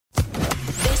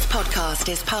podcast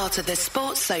is part of the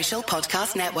Sports Social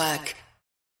Podcast Network.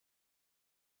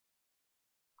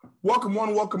 Welcome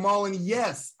one, welcome all. And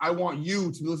yes, I want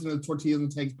you to listen to the Tortillas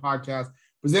and Takes podcast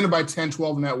presented by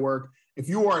 1012 Network. If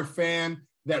you are a fan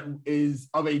that is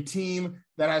of a team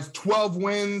that has 12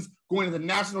 wins, going to the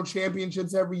national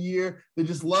championships every year, that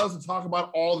just loves to talk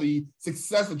about all the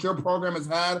success that your program has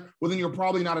had, well, then you're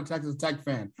probably not a Texas Tech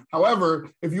fan. However,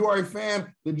 if you are a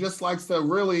fan that just likes to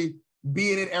really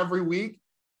be in it every week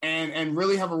and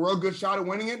really have a real good shot at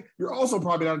winning it, you're also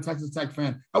probably not a Texas Tech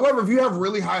fan. However, if you have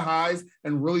really high highs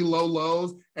and really low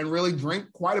lows and really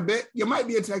drink quite a bit, you might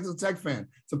be a Texas Tech fan.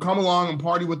 So come along and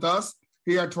party with us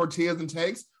here at Tortillas and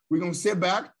Takes. We're going to sit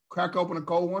back, crack open a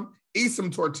cold one, eat some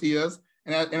tortillas,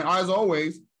 and as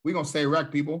always, we're going to stay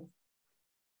wrecked, people.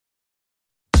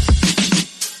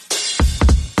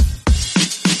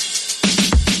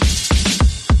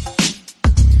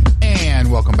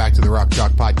 Welcome back to the Rock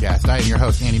Chalk Podcast. I am your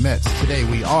host, Andy Mitz. Today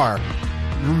we are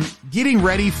getting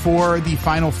ready for the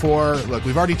Final Four. Look,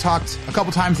 we've already talked a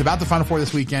couple times about the Final Four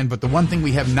this weekend, but the one thing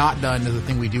we have not done is the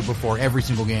thing we do before every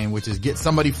single game, which is get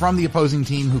somebody from the opposing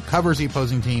team who covers the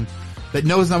opposing team that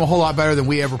knows them a whole lot better than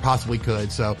we ever possibly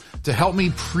could. So to help me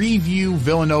preview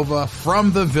Villanova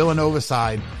from the Villanova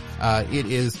side, it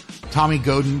is Tommy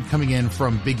Godin coming in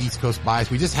from Big East Coast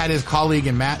Bias. We just had his colleague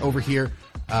and Matt over here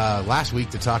last week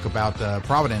to talk about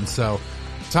Providence. So,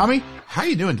 Tommy, how are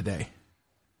you doing today?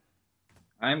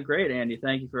 I'm great, Andy.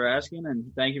 Thank you for asking,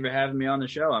 and thank you for having me on the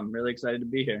show. I'm really excited to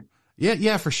be here.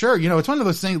 Yeah, for sure. You know, it's one of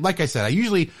those things, like I said,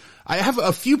 I have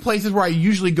a few places where I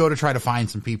usually go to try to find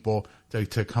some people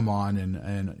to come on,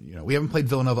 and you know, we haven't played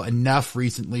Villanova enough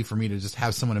recently for me to just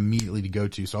have someone immediately to go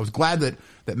to. So I was glad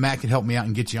that Matt could help me out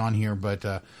and get you on here.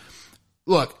 But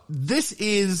look, this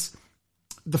is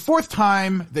the fourth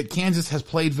time that Kansas has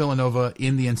played Villanova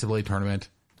in the NCAA tournament.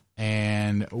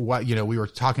 And we were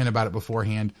talking about it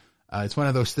beforehand. It's one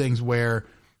of those things where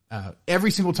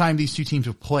every single time these two teams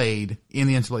have played in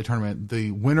the NCAA tournament, the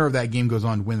winner of that game goes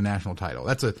on to win the national title.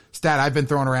 That's a stat I've been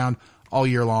throwing around all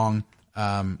year long.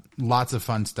 Lots of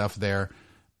fun stuff there.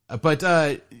 But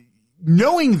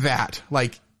knowing that,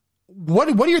 like, what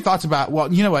are your thoughts about,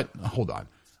 well, you know what? Hold on.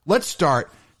 Let's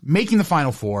start making the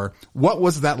Final Four. What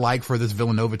was that like for this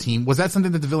Villanova team? Was that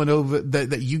something that the Villanova,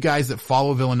 that you guys that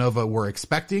follow Villanova were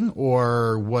expecting,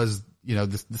 or was, you know,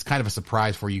 this kind of a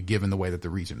surprise for you given the way that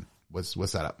the region was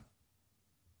set up?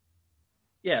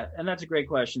 Yeah, and that's a great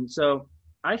question. So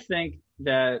I think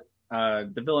that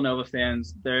the Villanova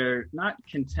fans, they're not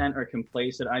content or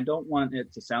complacent. I don't want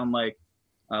it to sound like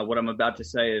what I'm about to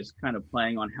say is kind of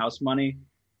playing on house money,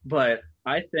 but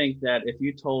I think that if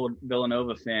you told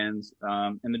Villanova fans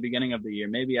in the beginning of the year,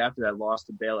 maybe after that loss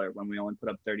to Baylor when we only put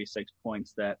up 36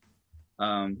 points, that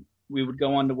we would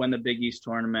go on to win the Big East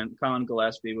tournament, Colin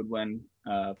Gillespie would win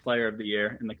Player of the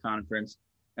Year in the conference,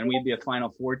 and we'd be a Final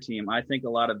Four team, I think a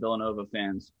lot of Villanova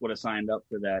fans would have signed up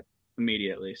for that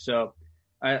immediately. So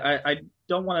I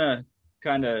don't want to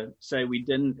kind of say we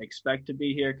didn't expect to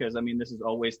be here, because, I mean, this is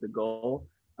always the goal.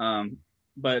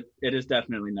 But it is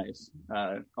definitely nice,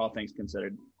 all things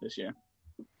considered, this year.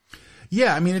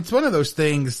 Yeah, I mean, it's one of those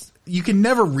things you can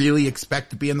never really expect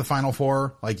to be in the Final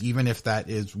Four, like, even if that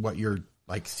is what your,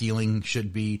 like, ceiling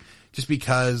should be, just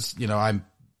because, you know, I've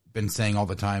been saying all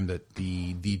the time that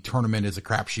the tournament is a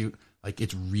crapshoot. Like,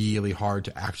 it's really hard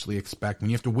to actually expect when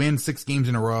you have to win 6 games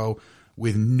in a row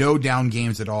with no down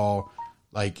games at all.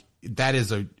 Like,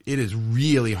 it is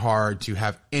really hard to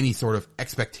have any sort of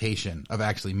expectation of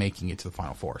actually making it to the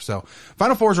Final Four. So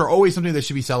Final Fours are always something that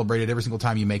should be celebrated every single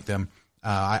time you make them.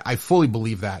 I fully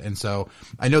believe that. And so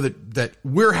I know that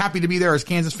we're happy to be there as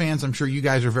Kansas fans. I'm sure you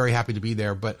guys are very happy to be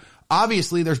there, but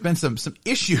obviously there's been some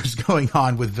issues going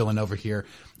on with Villanova here.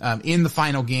 In the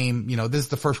final game, you know, this is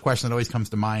the first question that always comes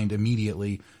to mind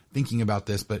immediately thinking about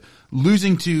this, but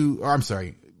losing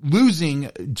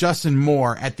Justin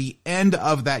Moore at the end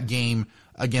of that game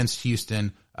against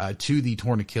Houston to the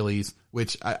torn Achilles,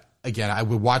 which I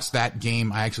would watch that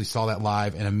game. I actually saw that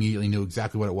live and immediately knew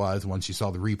exactly what it was once you saw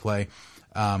the replay.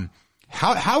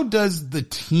 How does the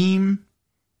team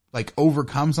like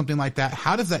overcome something like that?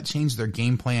 How does that change their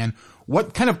game plan?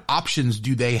 What kind of options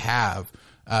do they have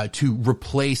to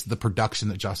replace the production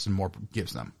that Justin Moore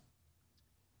gives them?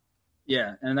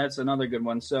 Yeah, and that's another good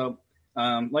one. So,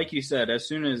 like you said, as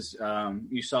soon as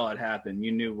you saw it happen,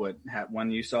 you knew what happened.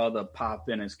 When you saw the pop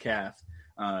in his calf,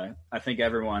 I think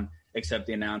everyone except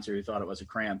the announcer who thought it was a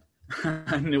cramp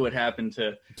knew what happened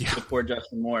to poor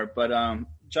Justin Moore. But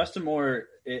Justin Moore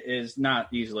is not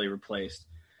easily replaced.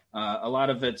 A lot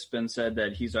of it's been said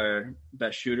that he's our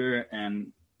best shooter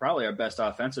and probably our best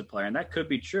offensive player, and that could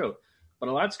be true. but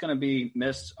a lot's going to be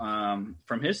missed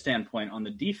from his standpoint on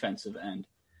the defensive end.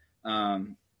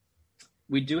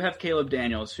 We do have Caleb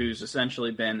Daniels, who's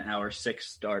essentially been our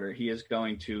sixth starter. He is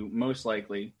going to most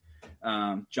likely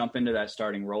jump into that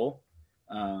starting role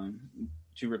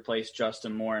to replace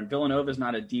Justin Moore. And Villanova is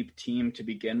not a deep team to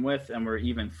begin with, and we're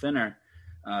even thinner.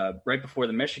 Right before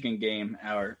the Michigan game,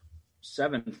 our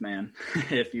seventh man,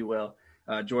 if you will,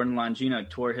 Jordan Longino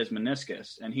tore his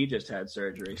meniscus, and he just had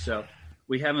surgery. So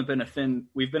we've been a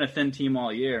thin team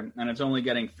all year, and it's only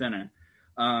getting thinner.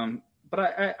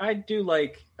 But I do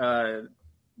like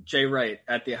Jay Wright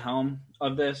at the helm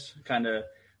of this, kind of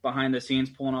behind the scenes,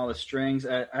 pulling all the strings.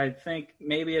 I think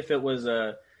maybe if it was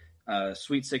a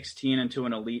Sweet 16 into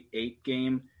an Elite 8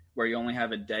 game where you only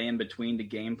have a day in between the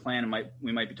game plan,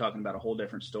 we might be talking about a whole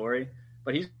different story.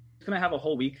 But he's going to have a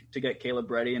whole week to get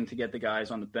Caleb ready and to get the guys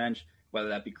on the bench, whether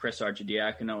that be Chris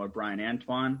Arcidiacono or Brian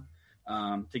Antoine,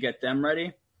 to get them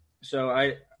ready.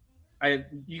 So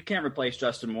you can't replace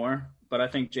Justin Moore, but I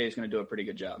think Jay's going to do a pretty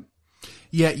good job.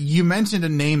 Yeah, you mentioned a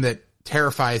name that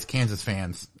terrifies Kansas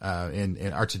fans in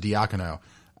Arcidiacono.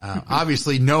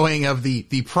 Obviously, knowing of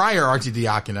the prior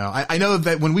Arcidiacono, I know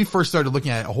that when we first started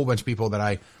looking at a whole bunch of people that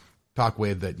I talk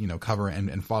with that, cover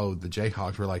and follow the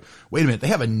Jayhawks, we're like, wait a minute, they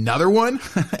have another one?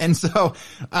 And so,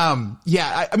 I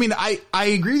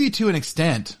agree with you to an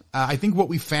extent. I think what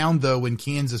we found, though, when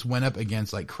Kansas went up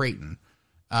against, like, Creighton,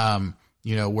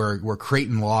 where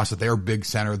Creighton lost at their big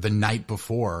center the night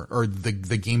before, or the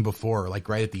game before, like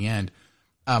right at the end.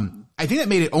 I think that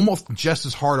made it almost just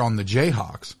as hard on the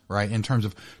Jayhawks, right? In terms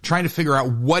of trying to figure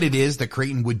out what it is that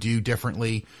Creighton would do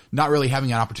differently, not really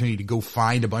having an opportunity to go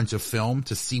find a bunch of film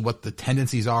to see what the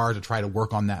tendencies are to try to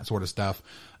work on that sort of stuff.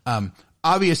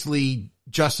 Obviously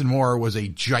Justin Moore was a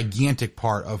gigantic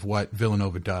part of what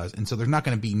Villanova does. And so there's not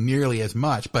going to be nearly as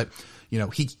much, but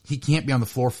he can't be on the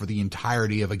floor for the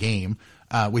entirety of a game,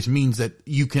 which means that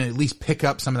you can at least pick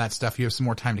up some of that stuff. You have some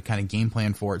more time to kind of game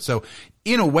plan for it. So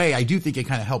in a way, I do think it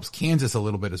kind of helps Kansas a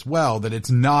little bit as well, that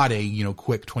it's not a,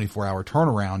 quick 24-hour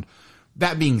turnaround.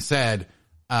 That being said,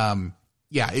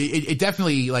 it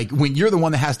definitely, like, when you're the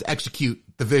one that has to execute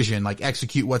the vision, like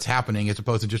execute what's happening as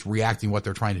opposed to just reacting what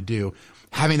they're trying to do,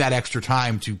 having that extra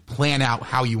time to plan out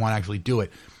how you want to actually do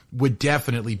it would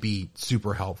definitely be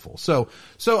super helpful. So,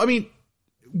 I mean,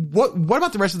 what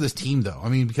about the rest of this team, though? I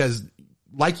mean, because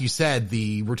like you said,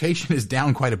 the rotation is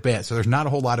down quite a bit, so there's not a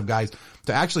whole lot of guys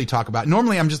to actually talk about.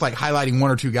 Normally, I'm just like highlighting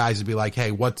one or two guys to be like,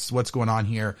 hey, what's going on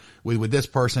here with this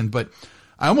person? But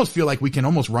I almost feel like we can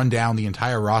almost run down the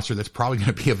entire roster that's probably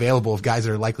going to be available of guys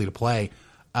that are likely to play.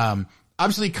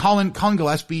 Obviously, Colin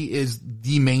Gillespie is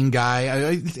the main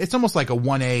guy. It's almost like a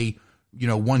 1A,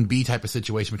 1B type of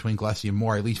situation between Gillespie and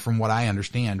Moore, at least from what I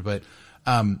understand. But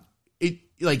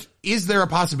is there a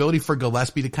possibility for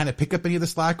Gillespie to kind of pick up any of the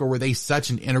slack, or were they such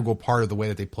an integral part of the way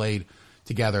that they played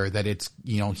together that it's,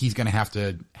 he's going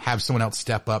to have someone else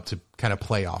step up to kind of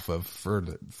play off of for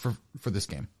this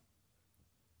game?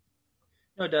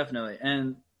 No, definitely.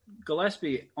 And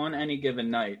Gillespie on any given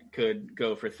night could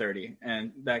go for 30,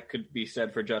 and that could be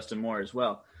said for Justin Moore as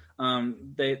well.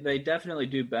 They definitely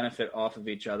do benefit off of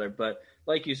each other, but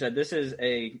like you said, this is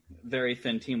a very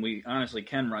thin team. We honestly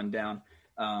can run down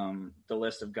the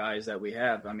list of guys that we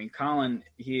have. I mean, Colin,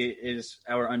 he is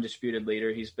our undisputed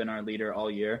leader. He's been our leader all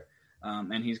year,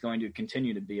 and he's going to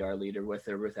continue to be our leader with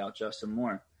or without Justin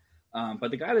Moore.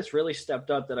 But the guy that's really stepped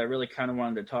up that I really kind of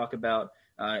wanted to talk about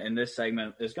in this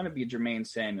segment is going to be Jermaine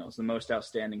Samuels, the most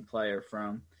outstanding player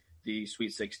from the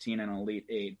Sweet 16 and Elite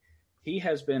 8. He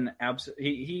has been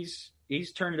he's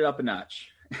turned it up a notch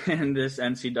in this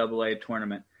NCAA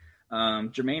tournament.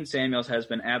 Jermaine Samuels has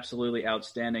been absolutely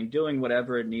outstanding, doing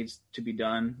whatever it needs to be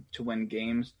done to win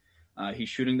games. He's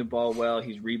shooting the ball well.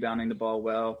 He's rebounding the ball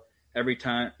well. Every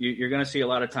time you're going to see a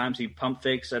lot of times he pump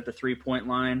fakes at the 3-point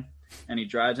line and he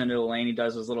drives into the lane. He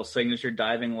does his little signature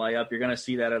diving layup. You're going to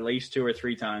see that at least 2 or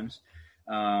 3 times.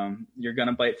 You're going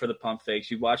to bite for the pump fakes.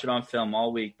 You watch it on film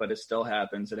all week, but it still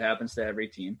happens. It happens to every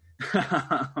team.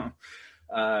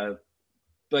 But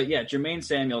yeah, Jermaine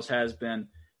Samuels has been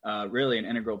really an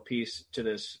integral piece to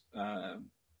this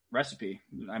recipe.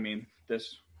 I mean,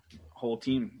 this whole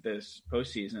team this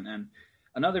postseason. And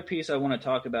another piece I want to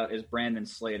talk about is Brandon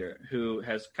Slater, who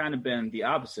has kind of been the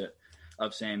opposite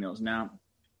of Samuels. Now,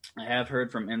 I have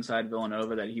heard from inside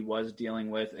Villanova that he was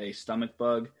dealing with a stomach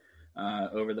bug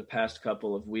over the past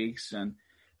couple of weeks, and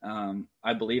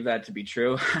I believe that to be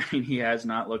true. I mean, he has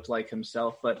not looked like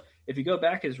himself, but if you go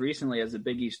back as recently as the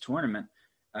Big East tournament,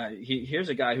 here's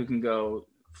a guy who can go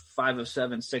 5 of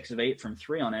 7, 6 of 8 from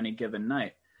 3 on any given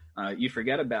night. You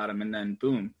forget about him, and then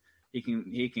boom,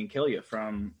 he can kill you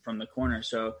from the corner.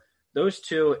 So those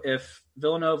two, if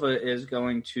Villanova is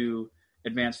going to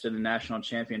advance to the national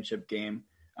championship game,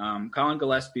 Colin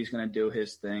Gillespie is going to do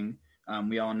his thing.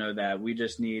 We all know that. We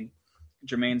just need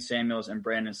Jermaine Samuels and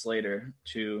Brandon Slater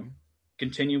to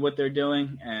continue what they're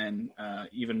doing and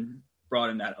even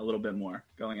broaden that a little bit more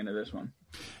going into this one.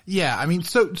 Yeah, I mean,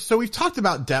 so we've talked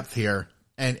about depth here,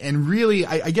 and really,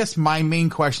 I guess my main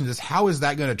question is, how is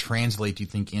that going to translate, do you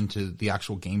think, into the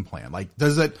actual game plan? Like,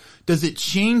 does it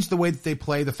change the way that they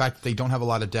play, the fact that they don't have a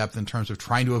lot of depth in terms of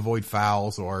trying to avoid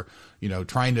fouls or,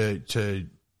 trying to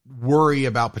worry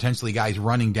about potentially guys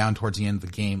running down towards the end of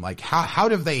the game? Like, how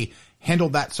have they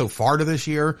handled that so far to this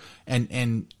year,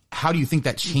 and how do you think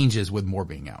that changes with Moore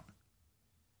being out?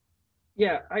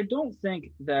 Yeah, I don't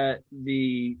think that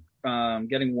the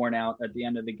getting worn out at the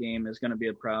end of the game is going to be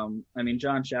a problem. I mean,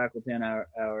 John Shackleton,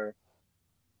 our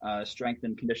strength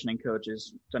and conditioning coach,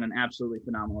 has done an absolutely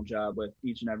phenomenal job with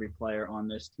each and every player on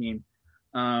this team.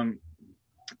 And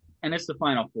it's the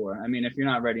Final Four. I mean, if you're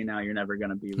not ready now, you're never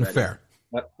going to be ready. Fair.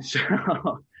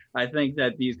 So I think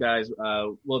that these guys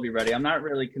will be ready. I'm not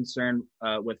really concerned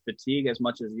with fatigue as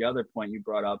much as the other point you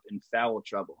brought up in foul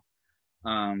trouble.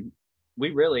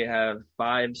 We really have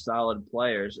 5 solid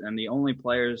players, and the only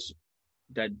players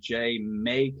that Jay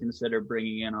may consider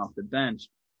bringing in off the bench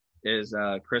is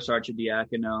Chris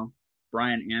Arcidiacono,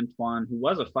 Brian Antoine, who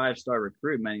was a 5-star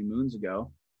recruit many moons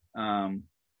ago.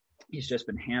 He's just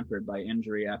been hampered by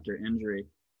injury after injury.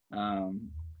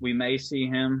 We may see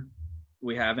him.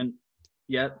 We haven't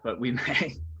yet, but we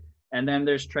may. And then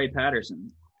there's Trey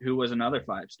Patterson, who was another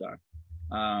 5-star.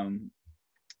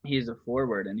 He's a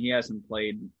forward, and he hasn't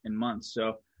played in months.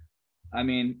 So, I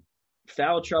mean,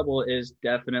 foul trouble is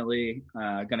definitely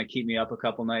going to keep me up a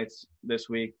couple nights this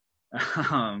week,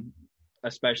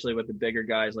 especially with the bigger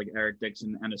guys like Eric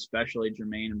Dixon and especially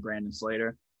Jermaine and Brandon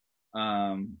Slater.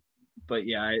 But,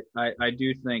 yeah, I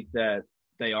do think that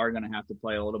they are going to have to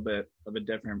play a little bit of a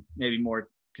different, maybe more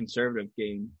conservative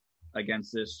game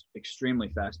against this extremely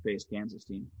fast-paced Kansas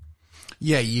team.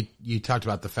 Yeah, you talked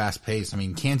about the fast pace. I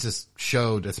mean, Kansas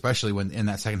showed, especially when in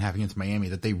that second half against Miami,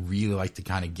 that they really like to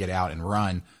kind of get out and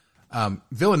run.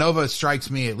 Villanova strikes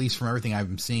me, at least from everything I've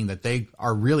been seeing, that they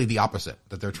are really the opposite,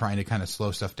 that they're trying to kind of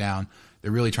slow stuff down.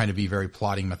 They're really trying to be very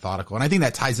plotting, methodical. And I think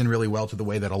that ties in really well to the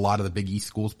way that a lot of the Big East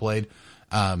schools played.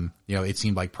 It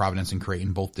seemed like Providence and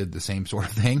Creighton both did the same sort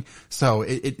of thing. So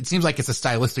it seems like it's a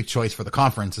stylistic choice for the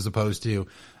conference as opposed to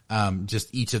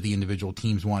just each of the individual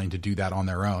teams wanting to do that on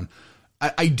their own.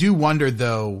 I do wonder,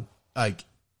 though, do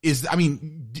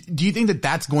you think that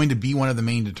that's going to be one of the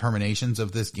main determinations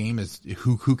of this game, is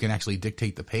who can actually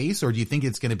dictate the pace? Or do you think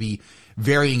it's going to be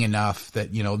varying enough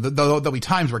that, there'll be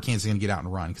times where Kansas is going to get out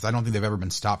and run? Because I don't think they've ever been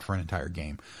stopped for an entire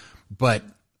game. But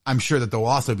I'm sure that there'll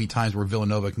also be times where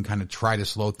Villanova can kind of try to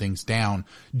slow things down.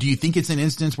 Do you think it's an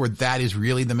instance where that is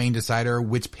really the main decider,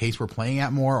 which pace we're playing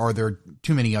at more, or are there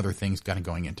too many other things kind of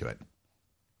going into it?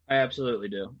 I absolutely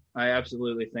do. I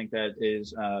absolutely think that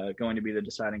is going to be the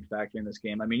deciding factor in this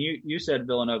game. I mean, you said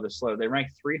Villanova's slow. They rank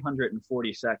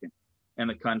 342nd in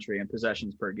the country in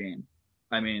possessions per game.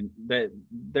 I mean,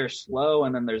 they're slow,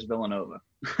 and then there's Villanova.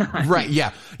 Right,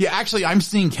 yeah. Yeah, actually, I'm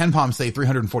seeing KenPom say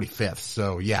 345th,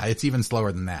 so yeah, it's even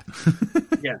slower than that.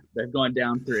 Yeah, they've gone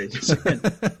down 3.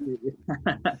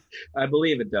 I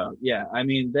believe it, though. Yeah, I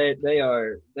mean, they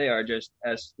are just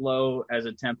as slow as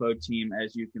a tempo team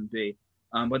as you can be.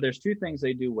 But there's 2 things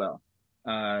they do well.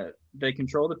 They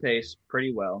control the pace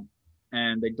pretty well,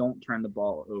 and they don't turn the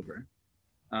ball over.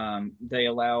 They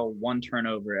allow 1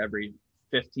 turnover every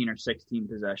 15 or 16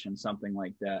 possessions, something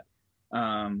like that.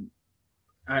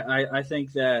 I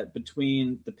think that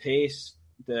between the pace,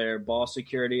 their ball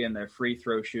security, and their free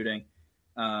throw shooting,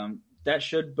 that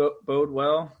should bode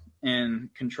well in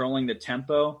controlling the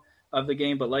tempo of the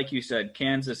game. But like you said,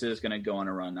 Kansas is going to go on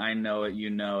a run. I know it. You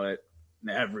know it.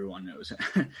 Everyone knows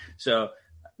it. So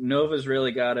Nova's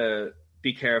really got to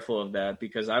be careful of that,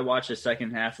 because I watched the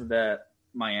second half of that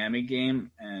Miami game,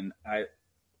 and I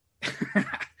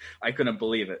couldn't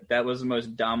believe it. That was the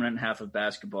most dominant half of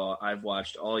basketball I've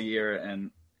watched all year,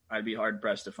 and I'd be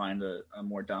hard-pressed to find a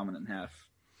more dominant half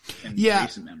in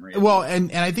recent memory. Well,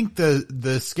 and I think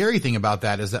the scary thing about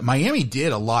that is that Miami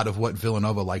did a lot of what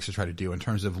Villanova likes to try to do in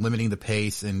terms of limiting the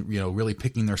pace and, really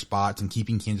picking their spots and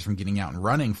keeping Kansas from getting out and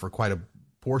running for quite a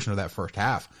portion of that first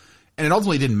half. And it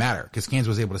ultimately didn't matter because Kansas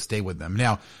was able to stay with them.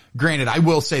 Now, granted, I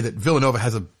will say that Villanova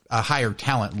has a higher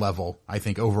talent level, I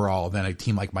think, overall than a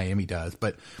team like Miami does.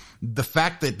 But the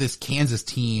fact that this Kansas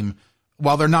team,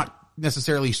 while they're not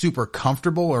necessarily super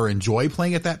comfortable or enjoy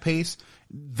playing at that pace,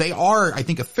 they are, I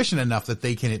think, efficient enough that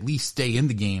they can at least stay in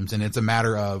the games. And it's a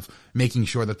matter of making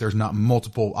sure that there's not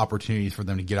multiple opportunities for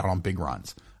them to get out on big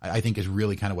runs. I think is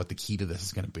really kind of what the key to this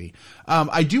is going to be.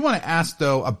 I do want to ask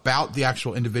though about the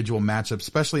actual individual matchup,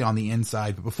 especially on the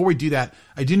inside. But before we do that,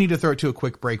 I do need to throw it to a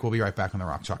quick break. We'll be right back on the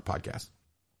Rock Chalk Podcast.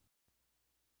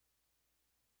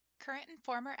 Current and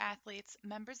former athletes,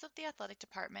 members of the athletic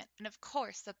department, and of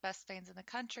course the best fans in the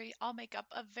country all make up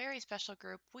a very special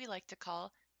group we like to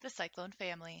call the Cyclone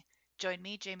family. Join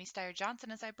me, Jamie Steyer Johnson,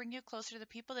 as I bring you closer to the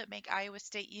people that make Iowa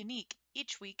State unique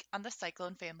each week on the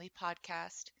Cyclone Family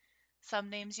podcast. Some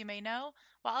names you may know,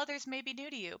 while others may be new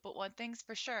to you, but one thing's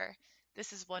for sure.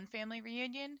 This is one family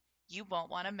reunion you won't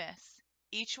want to miss.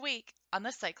 Each week on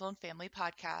the Cyclone Family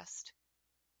podcast.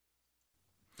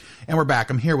 And we're back.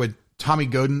 I'm here with Tommy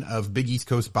Godin of Big East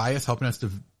Coast Bias, helping us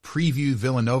to preview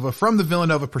Villanova from the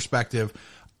Villanova perspective.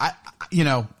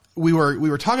 We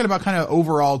were talking about kind of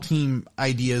overall team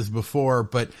ideas before,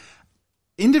 but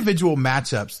individual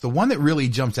matchups, the one that really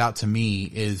jumps out to me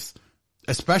is,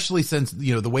 especially since,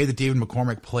 the way that David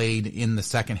McCormick played in the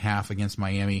second half against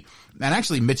Miami, and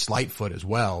actually Mitch Lightfoot as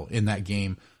well in that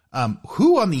game,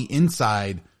 who on the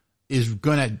inside is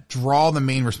going to draw the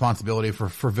main responsibility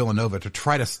for Villanova to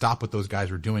try to stop what those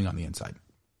guys were doing on the inside?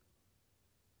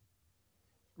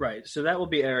 Right. So that will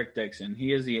be Eric Dixon.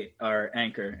 He is our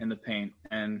anchor in the paint.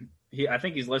 And I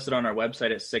think he's listed on our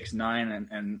website at 6'9".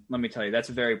 And let me tell you, that's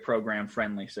a very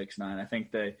program-friendly 6'9". I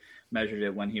think they measured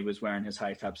it when he was wearing his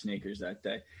high-top sneakers that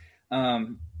day.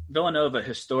 Villanova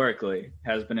historically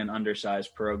has been an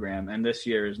undersized program, and this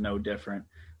year is no different.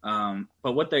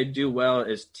 But what they do well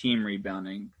is team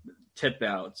rebounding, tip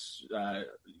outs,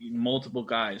 multiple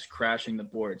guys crashing the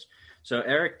boards. So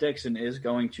Eric Dixon is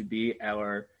going to be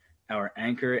our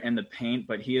anchor in the paint,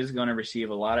 but he is going to receive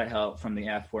a lot of help from the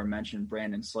aforementioned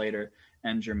Brandon Slater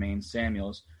and Jermaine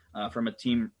Samuels from a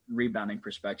team rebounding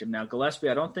perspective. Now, Gillespie,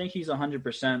 I don't think he's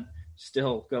 100%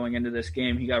 still going into this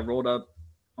game. He got rolled up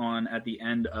at the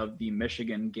end of the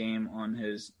Michigan game on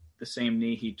the same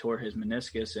knee he tore his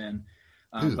meniscus in.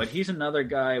 But he's another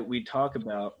guy we talk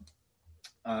about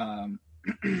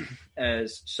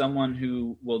as someone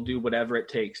who will do whatever it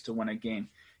takes to win a game.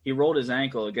 He rolled his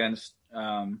ankle against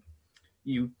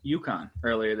UConn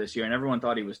earlier this year, and everyone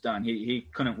thought he was done. He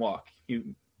couldn't walk. He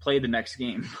played the next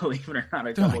game, believe it or not,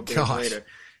 a couple of days later.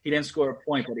 He didn't score a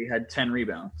point, but he had 10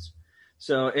 rebounds.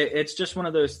 So it's just one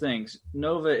of those things.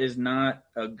 Nova is not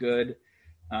a good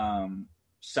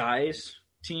size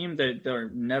team. They're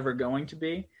never going to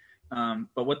be.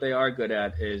 But what they are good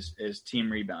at is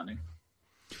team rebounding.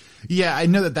 Yeah, I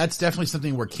know that's definitely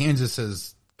something where Kansas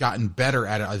has gotten better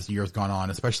at it as the year's gone on,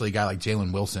 especially a guy like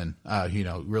Jalen Wilson,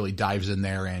 really dives in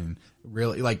there and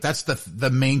really, that's the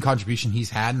main contribution he's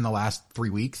had in the last 3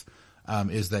 weeks,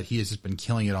 is that he has just been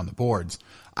killing it on the boards.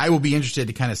 I will be interested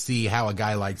to kind of see how a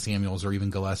guy like Samuels or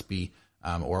even Gillespie,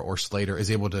 or Slater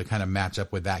is able to kind of match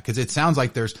up with that. Because it sounds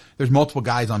like there's multiple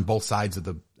guys on both sides of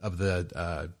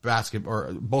the basket,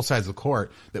 or both sides of the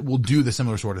court, that will do the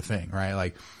similar sort of thing, right?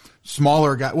 Like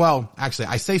smaller guy. Well, actually,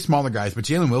 I say smaller guys, but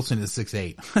Jalen Wilson is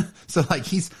 6'8". So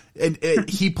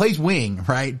he plays wing,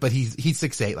 right? But he's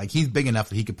 6'8". Like he's big enough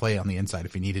that he could play on the inside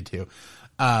if he needed to.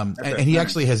 And he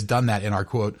actually has done that in our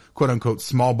quote unquote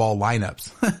small ball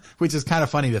lineups, which is kind of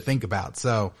funny to think about.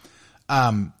 So,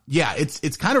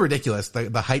 it's kind of ridiculous,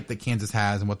 the height that Kansas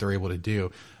has and what they're able to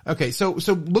do. Okay. So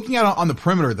looking at it on the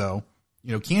perimeter though,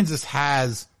 Kansas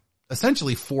has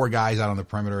essentially 4 guys out on the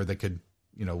perimeter that could,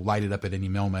 light it up at any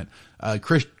moment.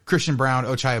 Christian Brown,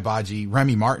 Ochai Agbaji,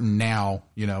 Remy Martin now,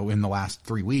 in the last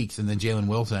 3 weeks, and then Jalen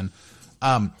Wilson.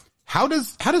 How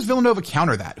does Villanova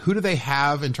counter that? Who do they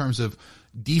have in terms of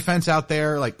defense out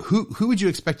there? Like who would you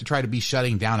expect to try to be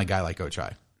shutting down a guy like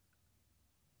Ochai?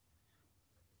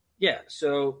 Yeah,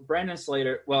 so Brandon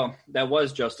Slater, well, that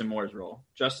was Justin Moore's role.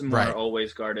 Justin Moore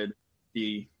always guarded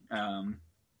the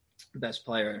best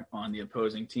player on the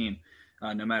opposing team,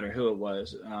 no matter who it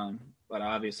was. But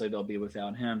obviously they'll be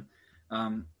without him.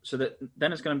 Then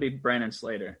it's going to be Brandon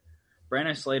Slater.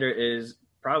 Brandon Slater is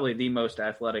probably the most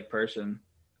athletic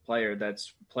player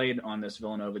that's played on this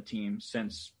Villanova team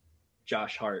since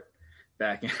Josh Hart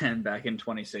back in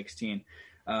 2016.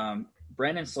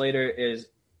 Brandon Slater is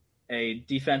a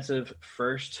defensive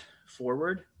first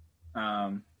forward.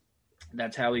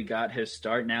 That's how he got his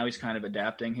start. Now he's kind of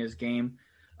adapting his game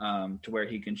to where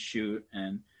he can shoot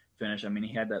and finish. I mean,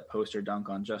 he had that poster dunk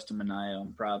on Justin Minaya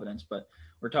in Providence, but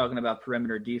we're talking about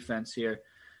perimeter defense here.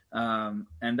 And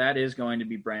that is going to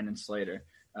be Brandon Slater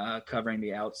covering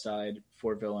the outside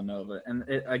for Villanova. And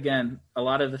again, a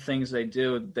lot of the things they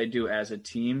do as a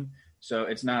team. So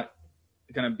it's not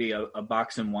going to be a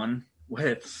box and one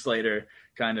with Slater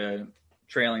kind of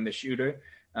trailing the shooter.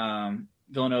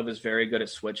 Villanova is very good at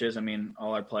switches. I mean,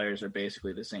 all our players are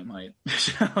basically the same height.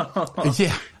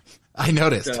 Yeah, I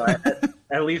noticed. So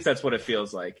at least that's what it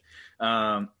feels like.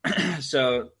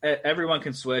 So everyone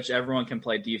can switch. Everyone can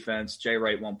play defense. Jay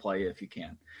Wright won't play you if you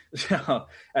can. So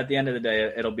at the end of the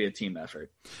day, it'll be a team effort.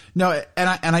 No, and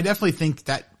I definitely think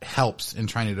that helps in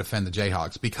trying to defend the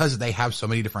Jayhawks because they have so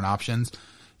many different options.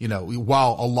 You know,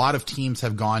 while a lot of teams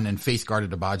have gone and face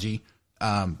guarded Abaji,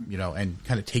 you know, and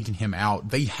kind of taken him out,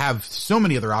 they have so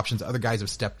many other options. Other guys have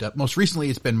stepped up. Most recently,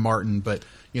 it's been Martin, but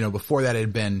you know, before that, it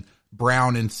had been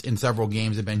Brown in several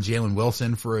games. It had been Jalen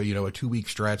Wilson for a 2-week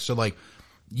stretch. So like,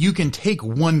 you can take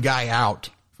one guy out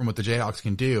from what the Jayhawks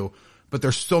can do, but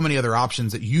there's so many other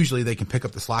options that usually they can pick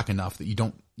up the slack enough that you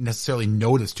don't necessarily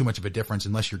notice too much of a difference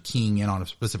unless you're keying in on a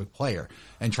specific player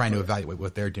and trying to evaluate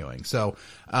what they're doing. So,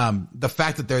 the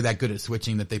fact that they're that good at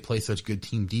switching, that they play such good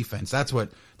team defense, that's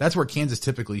where Kansas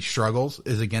typically struggles,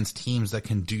 is against teams that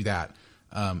can do that,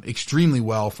 extremely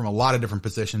well from a lot of different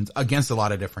positions against a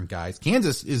lot of different guys.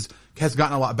 Kansas has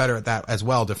gotten a lot better at that as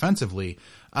well defensively.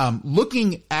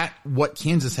 Looking at what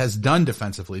Kansas has done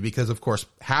defensively, because of course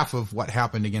half of what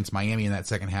happened against Miami in that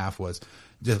second half was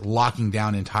just locking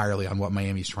down entirely on what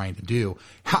Miami's trying to do.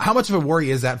 How much of a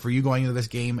worry is that for you going into this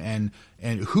game, and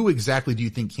who exactly do you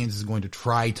think Kansas is going to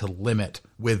try to limit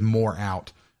with more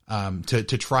out, to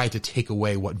try to take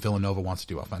away what Villanova wants to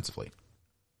do offensively?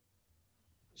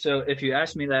 So if you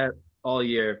asked me that all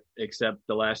year, except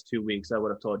the last 2 weeks, I would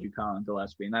have told you Colin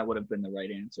Gillespie, and that would have been the right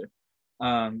answer.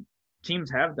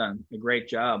 Teams have done a great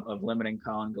job of limiting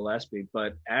Colin Gillespie,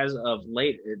 but as of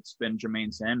late, it's been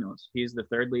Jermaine Samuels. He's the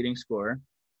third leading scorer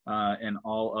in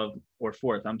all of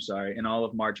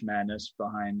March Madness,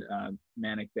 behind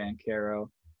Manic Bancaro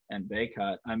and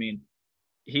Baycott. I mean,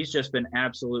 he's just been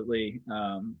absolutely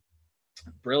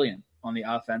brilliant on the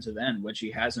offensive end, which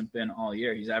he hasn't been all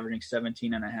year. He's averaging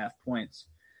 17.5 points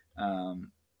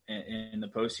in the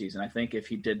postseason. I think if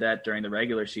he did that during the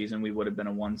regular season, we would have been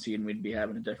a 1 seed and we'd be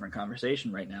having a different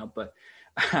conversation right now. But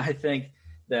I think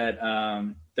that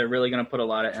they're really going to put a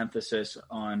lot of emphasis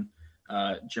on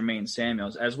Jermaine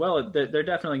Samuels as well. They're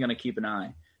definitely going to keep an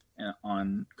eye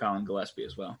on Colin Gillespie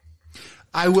as well.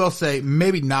 I will say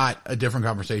maybe not a different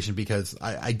conversation, because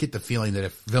I get the feeling that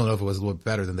if Villanova was a little bit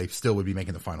better, then they still would be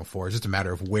making the Final Four. It's just a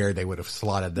matter of where they would have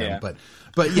slotted them. Yeah.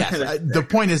 But yes, the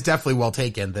point is definitely well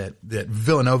taken that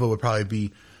Villanova would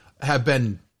probably have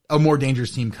been a more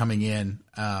dangerous team coming in.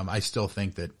 I still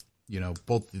think that,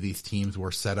 both of these teams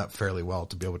were set up fairly well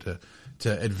to be able to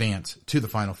advance to the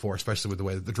Final Four, especially with the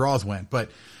way that the draws went.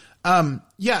 But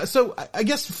so I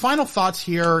guess final thoughts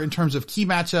here in terms of key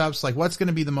matchups, like what's going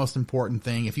to be the most important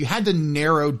thing. If you had to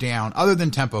narrow down, other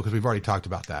than tempo, because we've already talked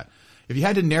about that, if you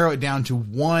had to narrow it down to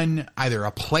one, either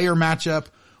a player matchup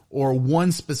or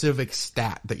one specific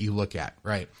stat that you look at,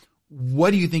 right? What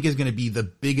do you think is going to be the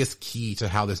biggest key to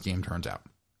how this game turns out?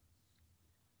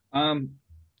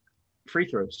 Free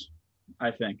throws,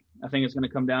 I think. I think it's going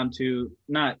to come down to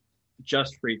not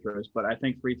just free throws, but I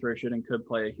think free throw shooting could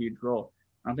play a huge role.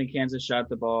 I don't think Kansas shot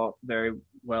the ball very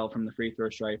well from the free throw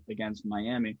stripe against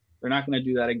Miami. They're not going to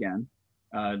do that again.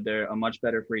 They're a much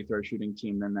better free throw shooting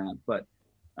team than that. But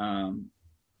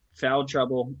foul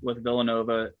trouble with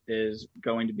Villanova is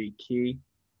going to be key.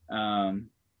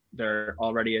 They're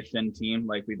already a thin team,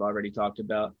 like we've already talked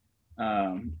about.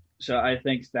 So I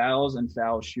think fouls and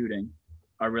foul shooting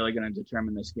are really going to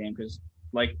determine this game because,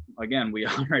 we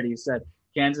already said,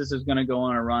 Kansas is going to go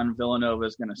on a run. Villanova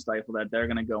is going to stifle that. They're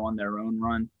going to go on their own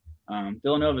run.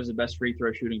 Villanova is the best free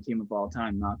throw shooting team of all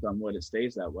time. Knock on wood, it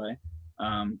stays that way.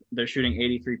 They're shooting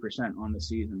 83% on the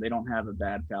season. They don't have a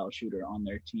bad foul shooter on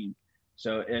their team.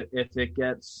 So if it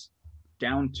gets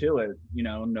down to it,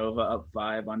 Nova up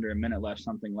 5, under a minute left,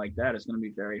 something like that, it's going to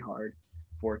be very hard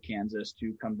for Kansas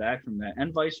to come back from that,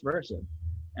 and vice versa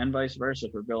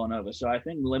for Villanova. So I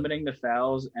think limiting the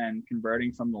fouls and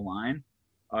converting from the line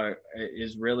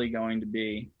is really going to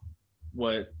be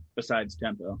what, besides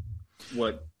tempo,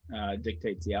 what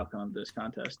dictates the outcome of this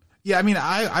contest. Yeah, I mean,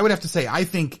 I would have to say, I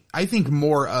think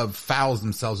more of fouls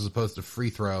themselves as opposed to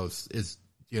free throws is,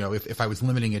 if I was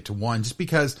limiting it to one, just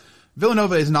because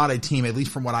Villanova is not a team, at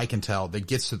least from what I can tell, that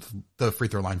gets to the free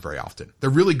throw line very often. They're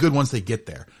really good once they get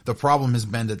there. The problem has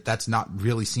been that that's not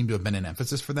really seemed to have been an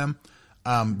emphasis for them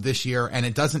this year, and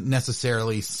it doesn't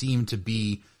necessarily seem to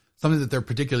be something that they're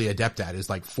particularly adept at, is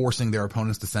like forcing their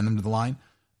opponents to send them to the line.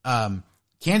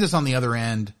 Kansas, on the other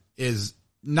end, is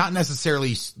not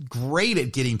necessarily great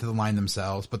at getting to the line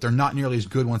themselves, but they're not nearly as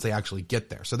good once they actually get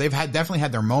there. So they've definitely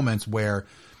had their moments where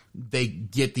they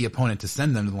get the opponent to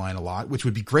send them to the line a lot, which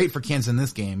would be great for Kansas in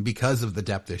this game because of the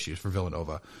depth issues for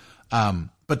Villanova.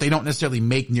 But they don't necessarily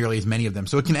make nearly as many of them.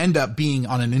 So it can end up being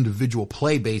on an individual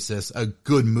play basis a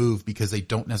good move because they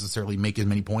don't necessarily make as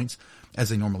many points as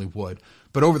they normally would.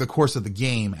 But over the course of the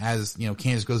game, as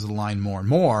Kansas goes to the line more and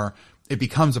more, it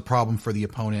becomes a problem for the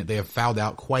opponent. They have fouled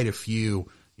out quite a few,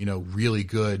 really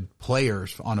good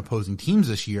players on opposing teams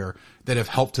this year that have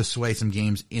helped to sway some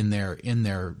games in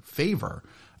their favor.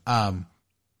 I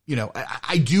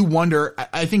do wonder,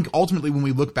 I think ultimately when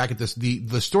we look back at this, the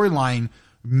storyline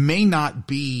may not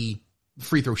be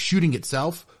free throw shooting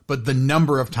itself, but the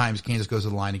number of times Kansas goes to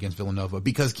the line against Villanova,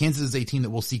 because Kansas is a team that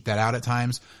will seek that out at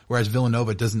times, whereas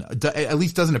Villanova doesn't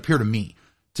appear to me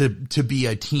to be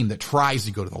a team that tries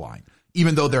to go to the line,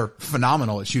 even though they're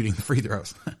phenomenal at shooting the free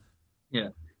throws. Yeah.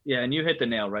 And you hit the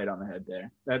nail right on the head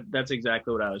there. That's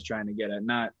exactly what I was trying to get at.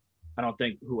 I don't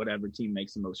think whatever team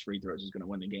makes the most free throws is going to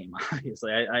win the game.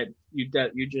 Obviously, you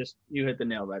hit the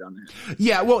nail right on the head.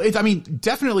 Yeah, well,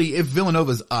 definitely if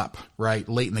Villanova's up right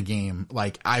late in the game,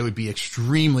 I would be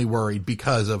extremely worried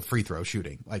because of free throw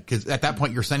shooting. Because at that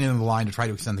point you're sending them the line to try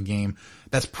to extend the game.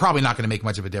 That's probably not going to make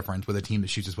much of a difference with a team that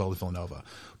shoots as well as Villanova.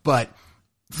 But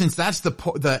since that's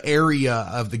the area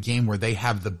of the game where they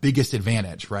have the biggest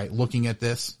advantage, right? Looking at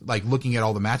this, looking at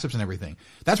all the matchups and everything,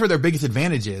 that's where their biggest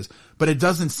advantage is, but it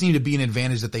doesn't seem to be an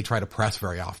advantage that they try to press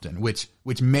very often, which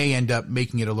may end up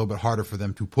making it a little bit harder for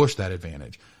them to push that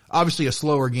advantage. Obviously a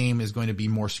slower game is going to be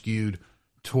more skewed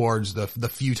towards the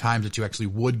few times that you actually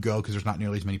would go, because there's not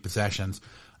nearly as many possessions.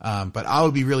 But I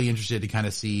would be really interested to kind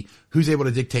of see who's able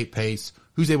to dictate pace,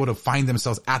 who's able to find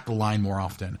themselves at the line more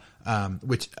often.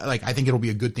 Which I think it'll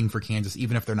be a good thing for Kansas,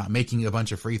 even if they're not making a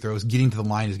bunch of free throws. Getting to the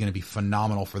line is going to be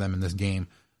phenomenal for them in this game,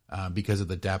 because of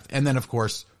the depth. And then of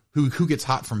course, who gets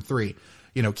hot from three.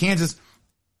 Kansas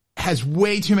has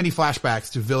way too many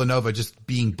flashbacks to Villanova just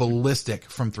being ballistic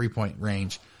from 3-point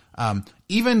range.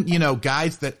 Even,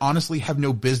 guys that honestly have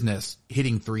no business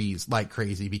hitting threes like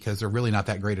crazy because they're really not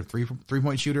that great of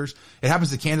three-point shooters. It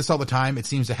happens to Kansas all the time. It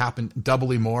seems to happen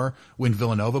doubly more when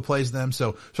Villanova plays them.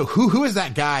 So who is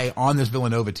that guy on this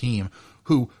Villanova team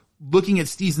who, looking at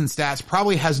season stats,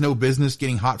 probably has no business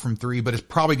getting hot from three, but is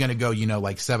probably going to go,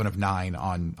 7 of 9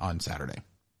 on Saturday?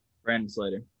 Brandon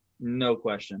Slater. No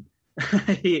question.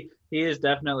 He is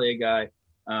definitely a guy.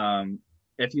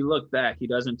 If you look back, he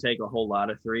doesn't take a whole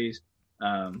lot of threes,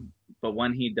 but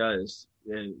when he does,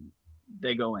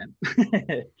 they go in.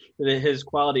 His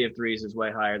quality of threes is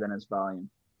way higher than his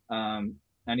volume, and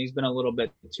he's been a little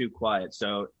bit too quiet.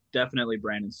 So definitely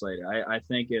Brandon Slater. I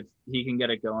think if he can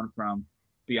get it going from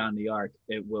beyond the arc,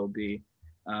 it will be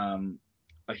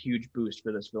a huge boost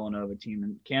for this Villanova team.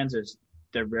 And Kansas,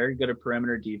 they're very good at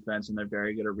perimeter defense, and they're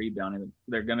very good at rebounding.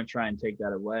 They're going to try and take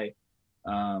that away.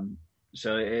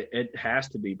 So it has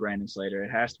to be Brandon Slater.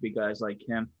 It has to be guys like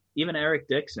him. Even Eric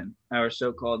Dixon, our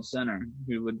so-called center,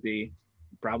 who would be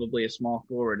probably a small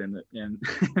forward in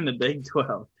the Big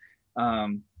 12.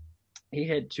 He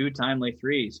hit 2 timely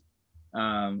threes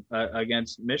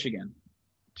against Michigan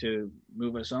to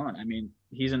move us on. I mean,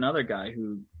 he's another guy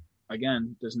who,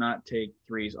 again, does not take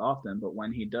threes often, but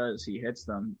when he does, he hits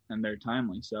them and they're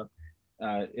timely. So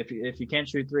if you can't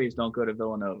shoot threes, don't go to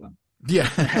Villanova. Yeah.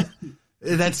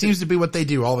 That seems to be what they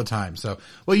do all the time. So,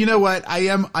 well, you know what?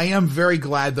 I am very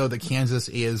glad though that Kansas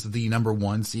is the number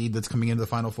 1 seed that's coming into the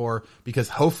Final Four, because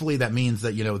hopefully that means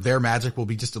that, their magic will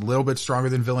be just a little bit stronger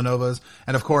than Villanova's.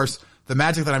 And of course, the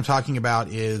magic that I'm talking about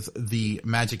is the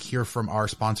magic here from our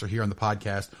sponsor here on the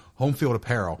podcast, Home Field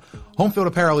Apparel. Home Field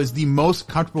Apparel is the most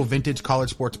comfortable vintage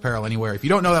college sports apparel anywhere. If you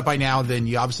don't know that by now, then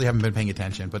you obviously haven't been paying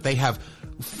attention. But they have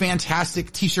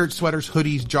fantastic t-shirts, sweaters,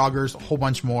 hoodies, joggers, a whole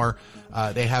bunch more.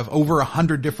 They have over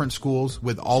 100 different schools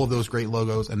with all of those great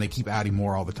logos, and they keep adding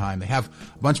more all the time. They have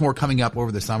a bunch more coming up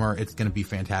over the summer. It's going to be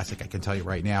fantastic, I can tell you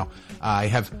right now. I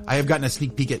have gotten a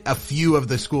sneak peek at a few of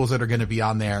the schools that are going to be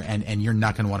on there, and you're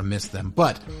not going to want to miss them.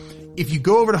 But if you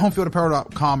go over to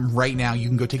homefieldapparel.com right now, you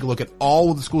can go take a look at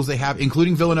all of the schools they have,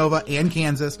 including Villanova and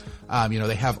Kansas.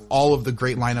 They have all of the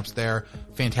great lineups there.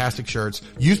 Fantastic shirts.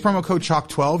 Use promo code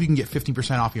CHALK12. You can get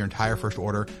 15% off your entire first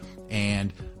order.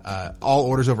 And all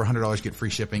orders over $100 get free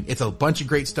shipping. It's a bunch of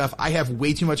great stuff. I have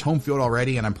way too much home field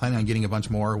already, and I'm planning on getting a bunch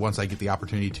more once I get the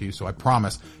opportunity to. So I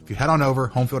promise, if you head on over,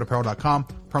 homefieldapparel.com,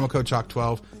 promo code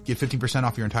CHALK12, get 15%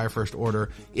 off your entire first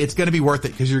order. It's going to be worth it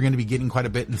because you're going to be getting quite a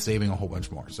bit and saving a whole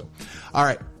bunch more. So, all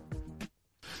right.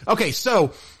 Okay,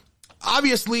 so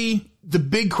obviously the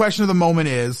big question of the moment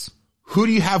is, who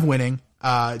do you have winning?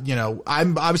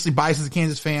 I'm obviously biased as a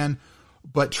Kansas fan,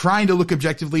 but trying to look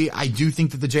objectively, I do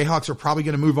think that the Jayhawks are probably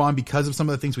going to move on because of some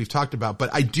of the things we've talked about.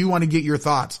 But I do want to get your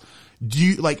thoughts. Do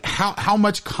you how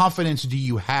much confidence do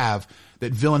you have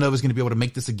that Villanova is going to be able to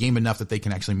make this a game enough that they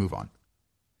can actually move on?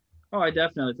 Oh, I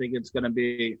definitely think it's going to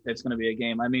be a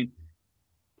game. I mean,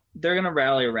 they're going to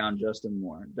rally around Justin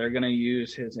Moore. They're going to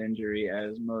use his injury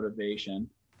as motivation.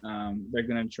 They're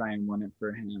going to try and win it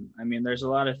for him. I mean, there's a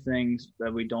lot of things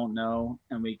that we don't know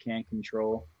and we can't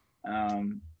control.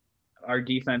 Our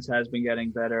defense has been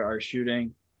getting better. Our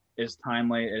shooting is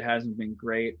timely. It hasn't been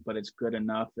great, but it's good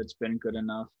enough. It's been good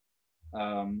enough.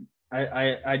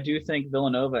 I do think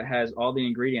Villanova has all the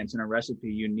ingredients in a recipe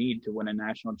you need to win a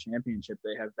national championship.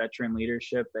 They have veteran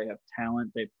leadership. They have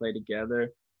talent. They play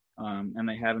together. And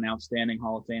they have an outstanding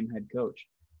Hall of Fame head coach.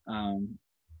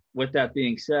 With that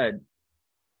being said,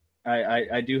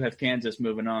 I do have Kansas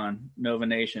moving on. Nova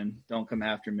Nation, don't come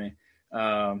after me.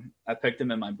 I picked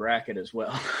them in my bracket as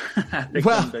well. I picked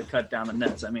them to cut down the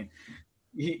nets. I mean,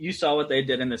 you saw what they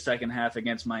did in the second half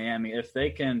against Miami. If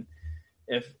they can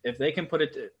put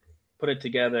it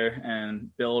together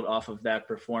and build off of that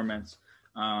performance,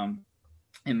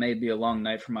 it may be a long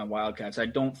night for my Wildcats. I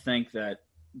don't think that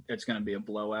it's going to be a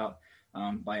blowout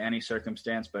by any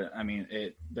circumstance, but I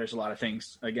mean, there's a lot of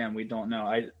things, again, we don't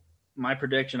know. My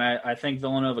prediction, I think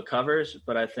Villanova covers,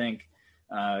 but I think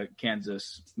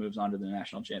Kansas moves on to the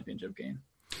national championship game.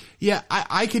 Yeah,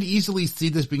 I could easily see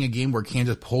this being a game where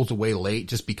Kansas pulls away late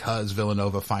just because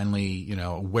Villanova finally,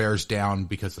 wears down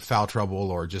because of foul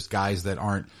trouble or just guys that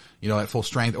aren't, at full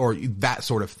strength or that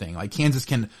sort of thing. Like Kansas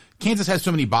has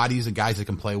so many bodies and guys that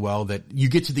can play well that you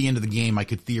get to the end of the game, I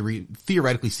could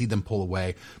theoretically see them pull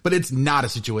away, but it's not a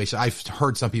situation. I've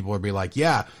heard some people be like,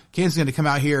 yeah, Kansas is going to come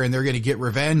out here and they're going to get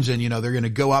revenge and, they're going to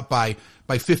go up by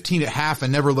 15 at half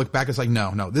and never look back. It's like,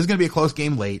 no, this is going to be a close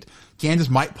game late.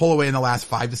 Kansas might pull away in the last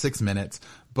 5 to 6 minutes,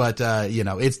 but,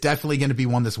 it's definitely going to be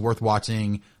one that's worth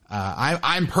watching.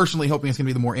 I'm personally hoping it's going to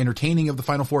be the more entertaining of the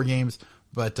Final Four games,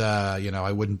 but,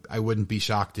 I wouldn't be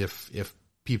shocked if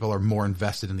people are more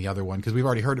invested in the other one because we've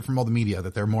already heard it from all the media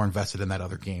that they're more invested in that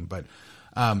other game. But,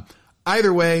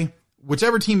 either way,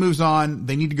 whichever team moves on,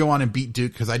 they need to go on and beat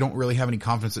Duke because I don't really have any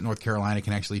confidence that North Carolina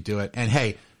can actually do it. And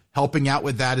hey, helping out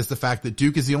with that is the fact that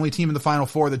Duke is the only team in the Final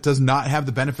Four that does not have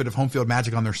the benefit of home field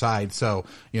magic on their side. So,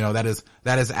 that is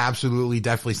absolutely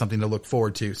definitely something to look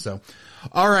forward to. So,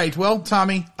 all right. Well,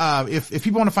 Tommy, if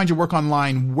people want to find your work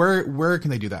online, where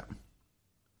can they do that?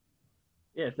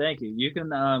 Yeah, thank you. You can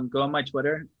go on my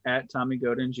Twitter at Tommy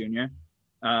Godin Jr.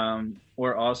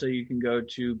 Or also you can go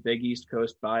to Big East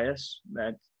Coast Bias.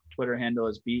 That Twitter handle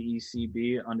is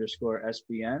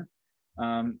BECB_SBN.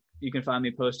 You can find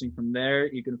me posting from there.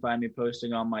 You can find me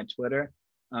posting on my Twitter.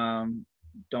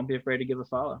 Don't be afraid to give a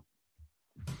follow.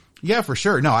 Yeah, for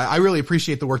sure. No, I really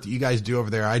appreciate the work that you guys do over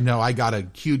there. I know I got a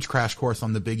huge crash course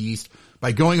on the Big East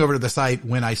by going over to the site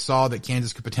when I saw that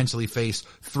Kansas could potentially face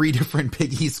 3 different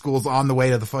Big East schools on the way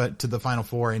to the Final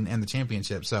Four and the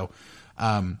championship. So,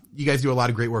 you guys do a lot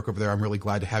of great work over there. I'm really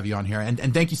glad to have you on here.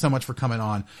 And thank you so much for coming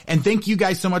on. And thank you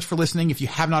guys so much for listening. If you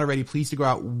have not already, please to go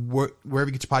out wherever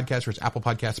you get your podcasts, whether it's Apple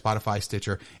Podcasts, Spotify,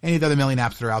 Stitcher, any of the other million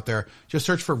apps that are out there. Just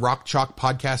search for Rock Chalk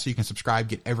Podcast so you can subscribe,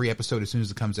 get every episode as soon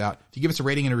as it comes out. If you give us a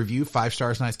rating and a review, 5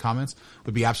 stars, nice comments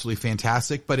would be absolutely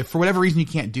fantastic. But if for whatever reason you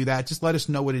can't do that, just let us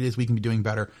know what it is we can be doing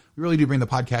better. We really do bring the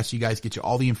podcast to you guys, get you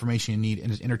all the information you need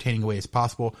in as entertaining a way as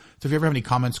possible. So if you ever have any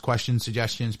comments, questions,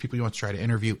 suggestions, people you want to try to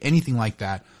interview, anything like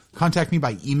that, contact me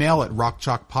by email at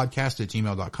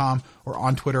rockchalkpodcast@gmail.com or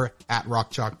on Twitter at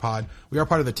rockchalkpod. We are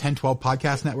part of the 1012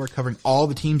 podcast network covering all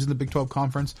the teams in the Big 12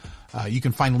 conference. You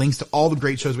can find links to all the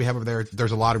great shows we have over there.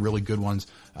 There's a lot of really good ones.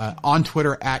 On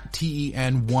Twitter at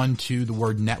TEN12, the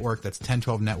word network. That's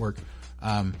 1012 network.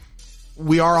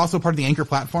 We are also part of the Anchor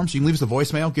platform, so you can leave us a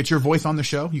voicemail, get your voice on the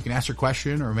show. You can ask your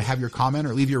question or have your comment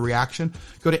or leave your reaction.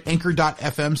 Go to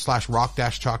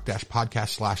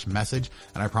anchor.fm/rock-chalk-podcast/message,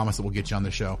 and I promise that we'll get you on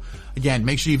the show. Again,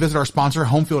 make sure you visit our sponsor,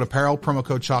 Home Field Apparel, promo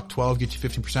code CHALK12, get you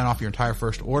 15% off your entire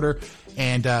first order.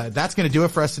 And that's going to do it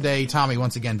for us today. Tommy,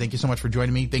 once again, thank you so much for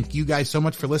joining me. Thank you guys so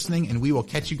much for listening, and we will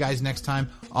catch you guys next time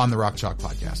on the Rock Chalk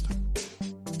Podcast.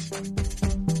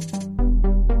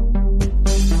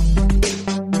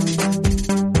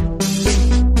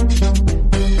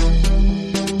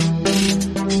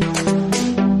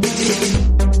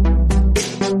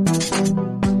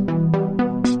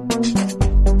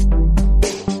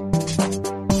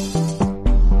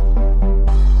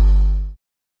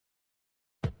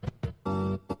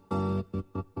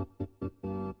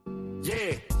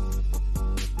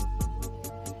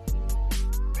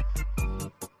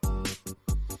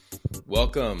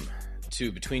 Welcome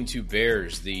to Between Two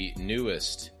Bears, the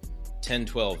newest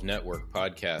 1012 Network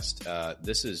podcast.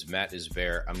 This is Matt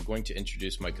Isver. I'm going to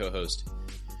introduce my co-host,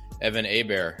 Evan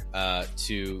Aber,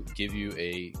 to give you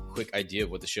a quick idea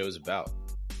of what the show is about.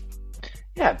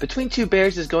 Yeah, Between Two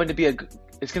Bears is going to be a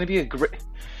great.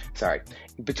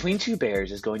 Between Two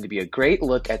Bears is going to be a great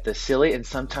look at the silly and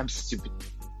sometimes stupid.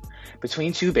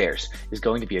 Between Two Bears is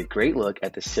going to be a great look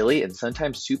at the silly and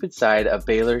sometimes stupid side of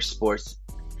Baylor sports.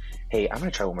 Hey, I'm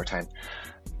gonna try one more time.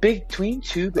 Between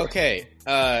Two Bears. Okay,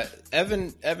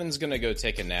 Evan's gonna go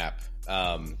take a nap.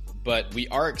 But we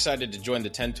are excited to join the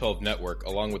 1012 network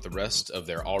along with the rest of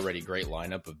their already great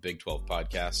lineup of Big 12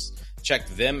 podcasts. Check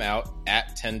them out at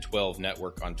 1012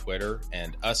 network on Twitter,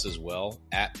 and us as well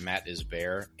at Matt is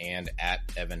Bear and at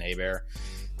Evan Hebert.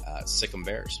 Sick 'em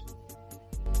Bears.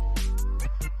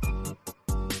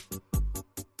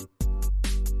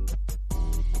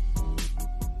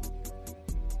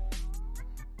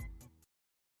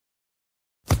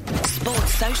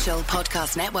 Sports Social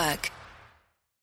Podcast Network.